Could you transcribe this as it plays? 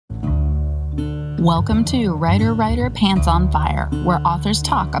Welcome to Writer Pants on Fire, where authors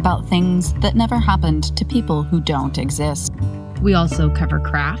talk about things that never happened to people who don't exist. We also cover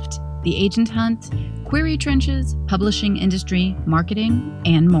craft, the agent hunt, query trenches, publishing industry, marketing,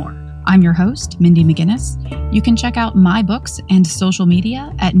 and more. I'm your host, Mindy McGinnis. You can check out my books and social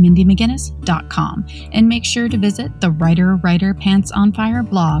media at mindymcginnis.com, and make sure to visit the Writer Pants on Fire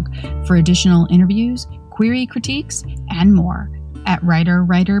blog for additional interviews, query critiques, and more at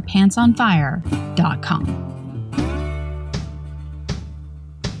writerpantsonfire.com.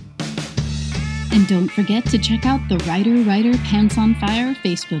 And don't forget to check out the Writer Pants on Fire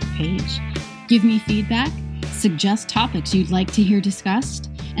Facebook page. Give me feedback, suggest topics you'd like to hear discussed,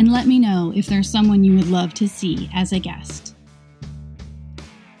 and let me know if there's someone you would love to see as a guest.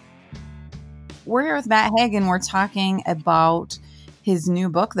 We're here with Matt Haig, and we're talking about his new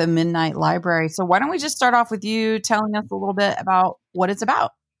book, The Midnight Library. So why don't we just start off with you telling us a little bit about what it's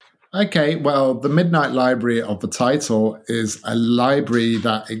about? Okay, well, The Midnight Library of the title is a library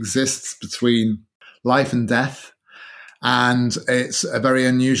that exists between life and death. And it's a very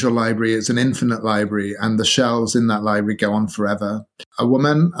unusual library. It's an infinite library, and the shelves in that library go on forever. A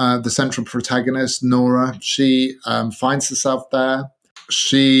woman, the central protagonist, Nora, she finds herself there.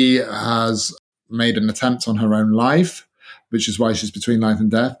 She has made an attempt on her own life, which is why she's between life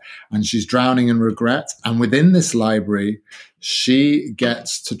and death, and she's drowning in regret. And within this library, she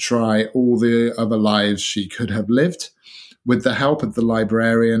gets to try all the other lives she could have lived. With the help of the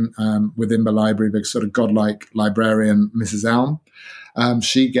librarian within the library, the sort of godlike librarian, Mrs. Elm,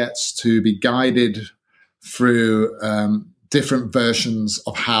 she gets to be guided through different versions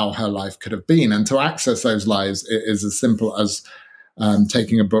of how her life could have been. And to access those lives, it is as simple as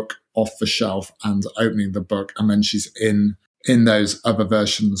taking a book off the shelf and opening the book, and then she's in those other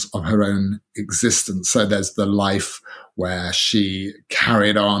versions of her own existence. So there's the life where she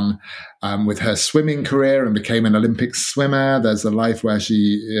carried on with her swimming career and became an Olympic swimmer. There's the life where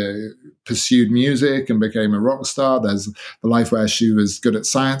she pursued music and became a rock star. There's the life where she was good at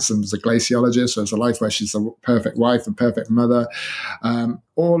science and was a glaciologist. There's a life where she's a perfect wife, a perfect mother.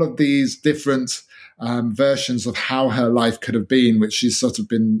 All of these different versions of how her life could have been, which she's sort of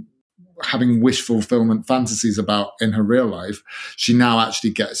been having wish fulfillment fantasies about in her real life, she now actually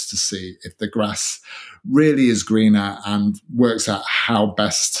gets to see if the grass really is greener and works out how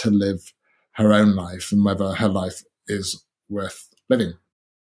best to live her own life and whether her life is worth living.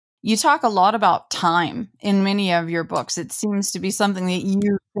 You talk a lot about time in many of your books. It seems to be something that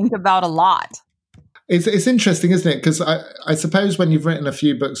you think about a lot. It's interesting, isn't it? Because I suppose when you've written a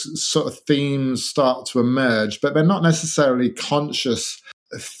few books, sort of themes start to emerge, but they're not necessarily conscious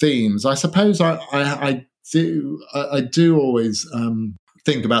themes. I suppose I do always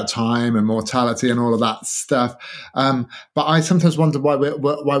think about time and mortality and all of that stuff, but I sometimes wonder why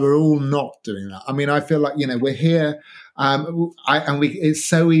we're all not doing that. I mean, I feel like we're here, it's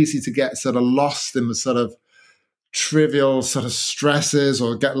so easy to get sort of lost in the sort of trivial sort of stresses,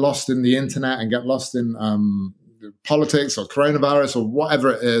 or get lost in the internet and get lost in politics or coronavirus or whatever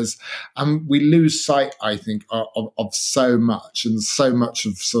it is, and we lose sight, I think, of so much and so much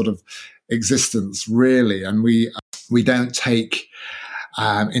of sort of existence, really, and we don't take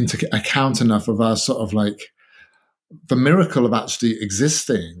into account enough of our sort of like the miracle of actually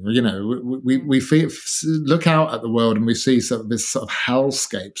existing. We look out at the world and we see sort of this sort of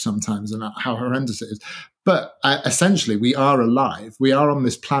hellscape sometimes, and how horrendous it is. But essentially, we are alive. We are on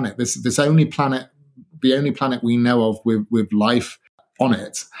this planet. This only planet. The only planet we know of with life on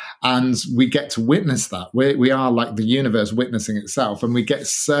it, and we get to witness that. We are like the universe witnessing itself, and we get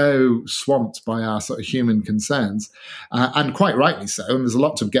so swamped by our sort of human concerns, and quite rightly so. And there's a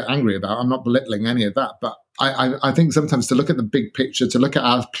lot to get angry about. I'm not belittling any of that, but I think sometimes to look at the big picture, to look at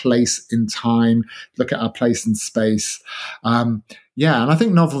our place in time, look at our place in space. And I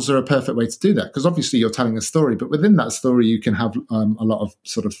think novels are a perfect way to do that, because obviously you're telling a story, but within that story you can have a lot of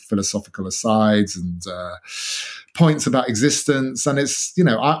sort of philosophical asides and points about existence. And it's,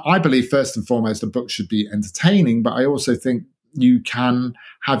 I believe first and foremost a book should be entertaining, but I also think you can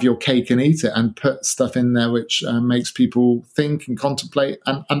have your cake and eat it and put stuff in there which makes people think and contemplate,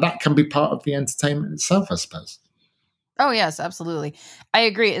 and that can be part of the entertainment itself, I suppose. Oh, yes, absolutely. I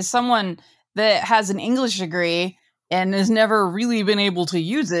agree. As someone that has an English degree and has never really been able to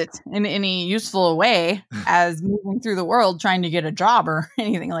use it in any useful way as moving through the world trying to get a job or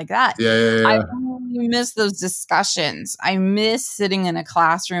anything like that. Yeah. I really miss those discussions. I miss sitting in a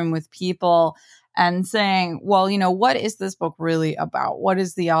classroom with people and saying, well, what is this book really about? What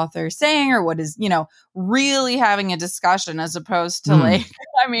is the author saying? Or what is, really having a discussion, as opposed to I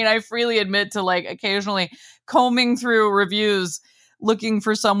freely admit to occasionally combing through reviews looking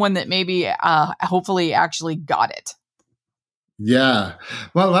for someone that maybe hopefully actually got it. Yeah.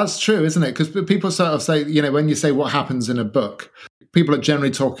 Well, that's true, isn't it? Because people sort of say, when you say what happens in a book, people are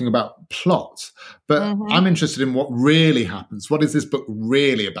generally talking about plot, but I'm interested in what really happens. What is this book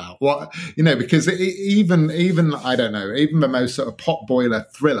really about? What, because even I don't know, even the most sort of pot boiler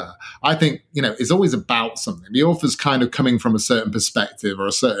thriller, I think, is always about something. The author's kind of coming from a certain perspective or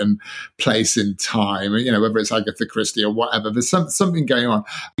a certain place in time, whether it's Agatha Christie or whatever, there's something going on.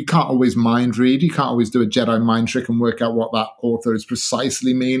 You can't always mind read. You can't always do a Jedi mind trick and work out what that author is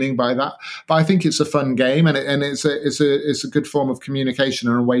precisely meaning by that. But I think it's a fun game, and it's a good form of communication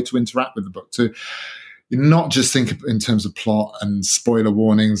and a way to interact with the book, to not just think in terms of plot and spoiler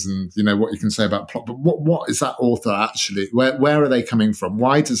warnings and what you can say about plot, but what is that author actually, where are they coming from,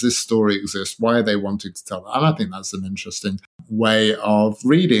 why does this story exist, why are they wanting to tell that? And I think that's an interesting way of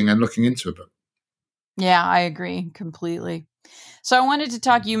reading and looking into a book. Yeah, I agree completely. So I wanted to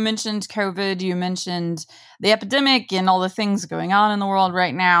talk, you mentioned COVID, you mentioned the epidemic and all the things going on in the world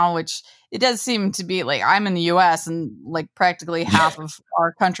right now, which it does seem to be like, I'm in the US and like practically half of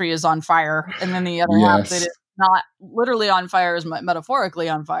our country is on fire. And then the other half that is not literally on fire is metaphorically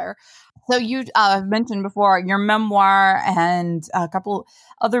on fire. So you mentioned before your memoir and a couple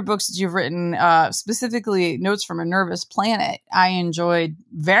other books that you've written, specifically Notes from a Nervous Planet, I enjoyed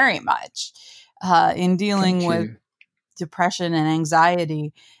very much in dealing with depression and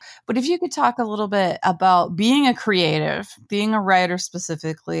anxiety. But if you could talk a little bit about being a creative, being a writer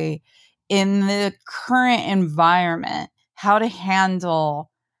specifically, in the current environment, how to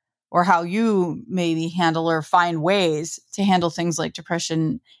handle, or how you maybe handle or find ways to handle things like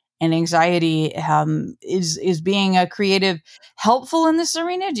depression and anxiety, is being a creative helpful in this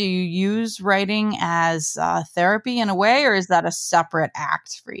arena? Do you use writing as therapy in a way, or is that a separate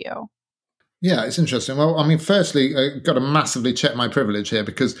act for you? Yeah, it's interesting. Well, I mean, firstly, I've got to massively check my privilege here,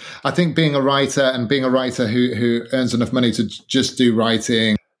 because I think being a writer, and being a writer who earns enough money to just do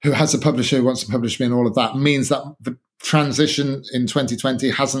writing, who has a publisher who wants to publish me and all of that, means that the transition in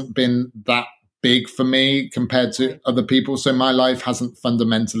 2020 hasn't been that big for me compared to other people. So my life hasn't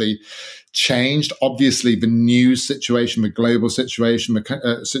fundamentally changed. Obviously, the news situation, the global situation,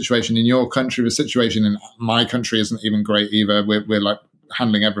 the situation in your country, the situation in my country isn't even great either. We're like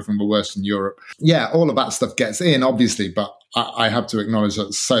handling everything the worst in Europe. Yeah, all of that stuff gets in, obviously, but I have to acknowledge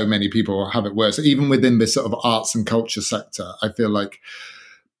that so many people have it worse. Even within this sort of arts and culture sector, I feel like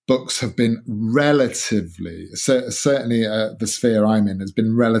books have been relatively, certainly the sphere I'm in, has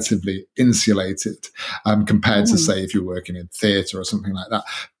been relatively insulated compared to, say, if you're working in theatre or something like that.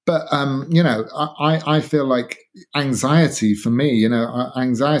 But, I feel like anxiety for me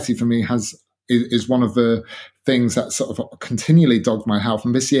is one of the things that sort of continually dogged my health.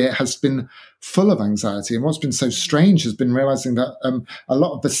 And this year has been full of anxiety. And what's been so strange has been realizing that a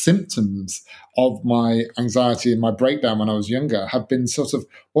lot of the symptoms of my anxiety and my breakdown when I was younger have been sort of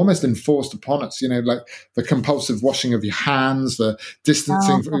almost enforced upon us, like the compulsive washing of your hands, the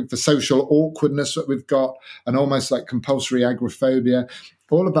distancing, the social awkwardness that we've got, and almost like compulsory agoraphobia,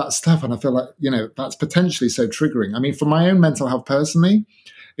 all of that stuff. And I feel like, that's potentially so triggering. I mean, for my own mental health personally,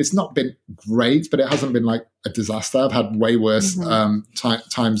 it's not been great, but it hasn't been like a disaster. I've had way worse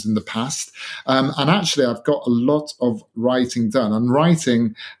times in the past. And actually, I've got a lot of writing done. And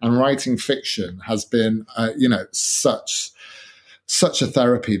writing fiction has been, such a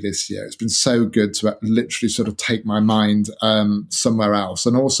therapy this year. It's been so good to literally sort of take my mind somewhere else.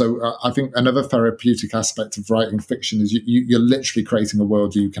 And also, I think another therapeutic aspect of writing fiction is you're literally creating a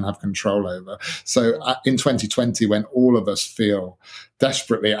world you can have control over. So in 2020, when all of us feel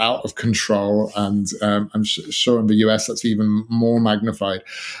desperately out of control, and I'm sure in the US that's even more magnified,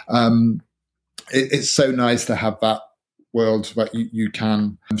 it's so nice to have that world that you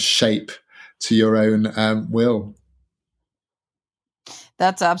can shape to your own will.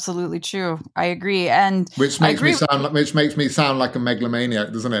 That's absolutely true. I agree, and which makes me sound like a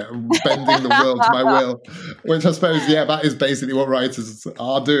megalomaniac, doesn't it? Bending the world to my will, which I suppose, that is basically what writers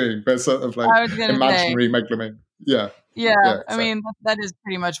are doing. They're sort of like imaginary megalomania. Yeah. I mean, that is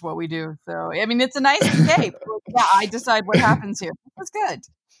pretty much what we do. So, I mean, it's a nice escape. I decide what happens here. That's good.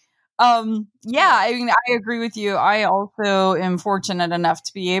 I mean, I agree with you. I also am fortunate enough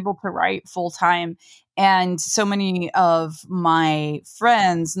to be able to write full time. And so many of my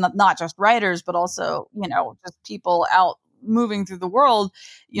friends, not just writers, but also, just people out moving through the world,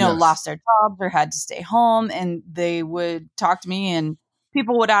 lost their jobs or had to stay home, and they would talk to me, and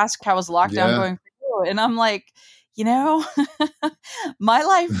people would ask, how was lockdown going for you? And I'm like, my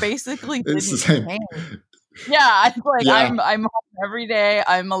life basically didn't change. I'm home every day.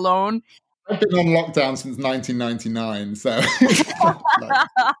 I'm alone. I've been on lockdown since 1999, so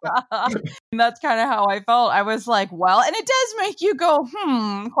that's kind of how I felt. I was like, well, and it does make you go,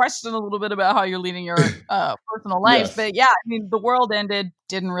 question a little bit about how you're leading your personal life. Yes. But yeah, I mean, the world ended,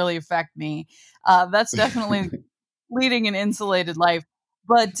 didn't really affect me. That's definitely leading an insulated life.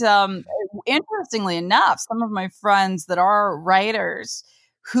 But interestingly enough, some of my friends that are writers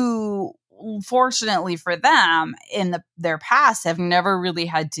who, fortunately for them, in their past have never really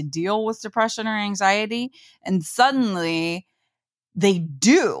had to deal with depression or anxiety, and suddenly they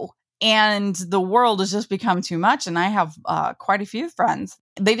do, and the world has just become too much. And I have quite a few friends.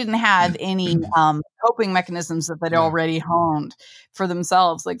 They didn't have any coping mechanisms that they'd already honed for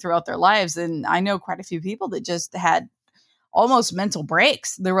themselves, like throughout their lives. And I know quite a few people that just had almost mental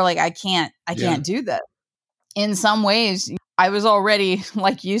breaks. They were like, I can't do this. In some ways, I was already,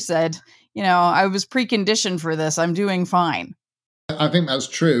 like you said, I was preconditioned for this. I'm doing fine. I think that's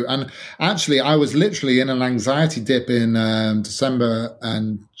true. And actually, I was literally in an anxiety dip in December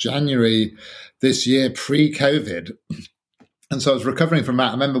and January this year, pre-COVID. And so I was recovering from that.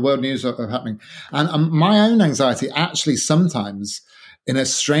 I remember world news happening. And my own anxiety actually sometimes, in a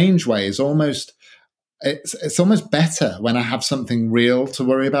strange way, is almost... It's almost better when I have something real to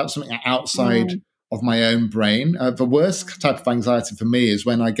worry about, something outside of my own brain. The worst type of anxiety for me is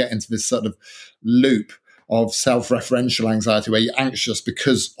when I get into this sort of loop of self-referential anxiety where you're anxious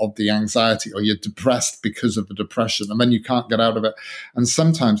because of the anxiety or you're depressed because of the depression, and then you can't get out of it. And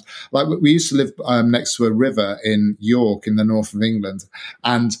sometimes, like we used to live next to a river in York in the north of England,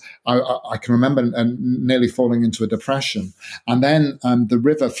 and I can remember nearly falling into a depression. And then the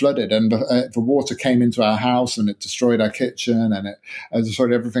river flooded and the water came into our house and it destroyed our kitchen and it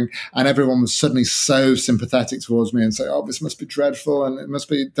destroyed everything. And everyone was suddenly so sympathetic towards me and say, oh, this must be dreadful and it must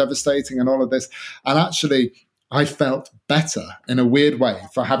be devastating and all of this. And actually, I felt better in a weird way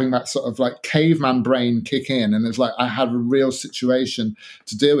for having that sort of like caveman brain kick in. And it's like I had a real situation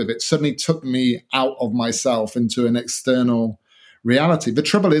to deal with. It suddenly took me out of myself into an external reality. The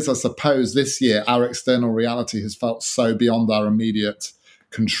trouble is, I suppose, this year, our external reality has felt so beyond our immediate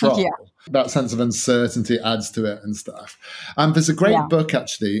control. Yeah. That sense of uncertainty adds to it and stuff. There's a great book,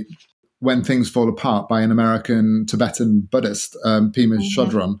 actually, When Things Fall Apart, by an American Tibetan Buddhist, Pema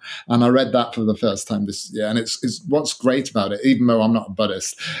Chodron. And I read that for the first time this year. And it's what's great about it, even though I'm not a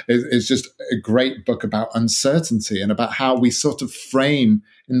Buddhist, it's just a great book about uncertainty and about how we sort of frame,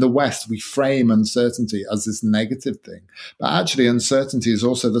 in the West, we frame uncertainty as this negative thing. But actually, uncertainty is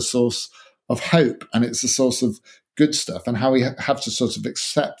also the source of hope, and it's the source of good stuff, and how we have to sort of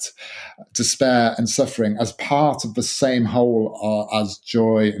accept despair and suffering as part of the same whole as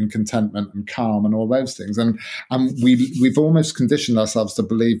joy and contentment and calm and all those things. And we've almost conditioned ourselves to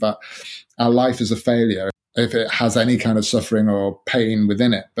believe that our life is a failure if it has any kind of suffering or pain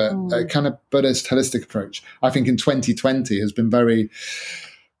within it. But a kind of Buddhist holistic approach, I think in 2020 has been very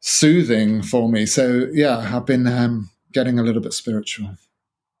soothing for me. So yeah, I've been getting a little bit spiritual.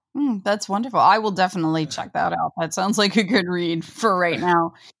 That's wonderful. I will definitely check that out. That sounds like a good read for right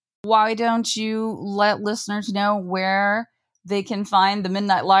now. Why don't you let listeners know where they can find the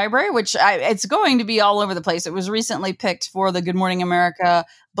Midnight Library, which it's going to be all over the place. It was recently picked for the Good Morning America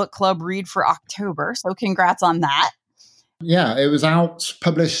Book Club read for October. So congrats on that. Yeah, it was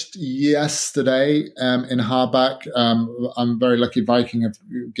published yesterday in hardback. I'm very lucky. Viking have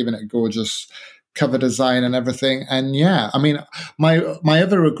given it a gorgeous cover design and everything. And yeah, I mean, my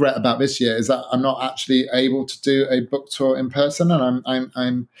other regret about this year is that I'm not actually able to do a book tour in person, and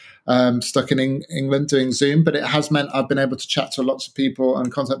I'm stuck in England doing Zoom. But it has meant I've been able to chat to lots of people and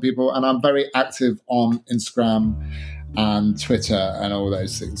contact people, and I'm very active on Instagram and Twitter and all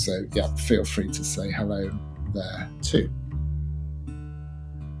those things. So yeah, feel free to say hello there too.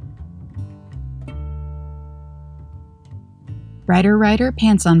 Writer,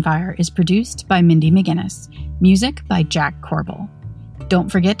 Pants on Fire is produced by Mindy McGinnis. Music by Jack Corbel. Don't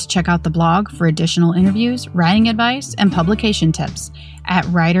forget to check out the blog for additional interviews, writing advice, and publication tips at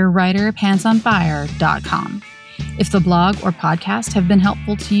writerpantsonfire.com. If the blog or podcast have been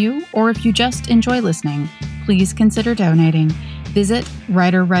helpful to you, or if you just enjoy listening, please consider donating. Visit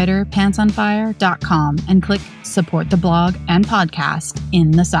writerpantsonfire.com and click Support the Blog and Podcast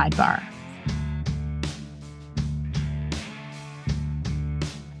in the sidebar.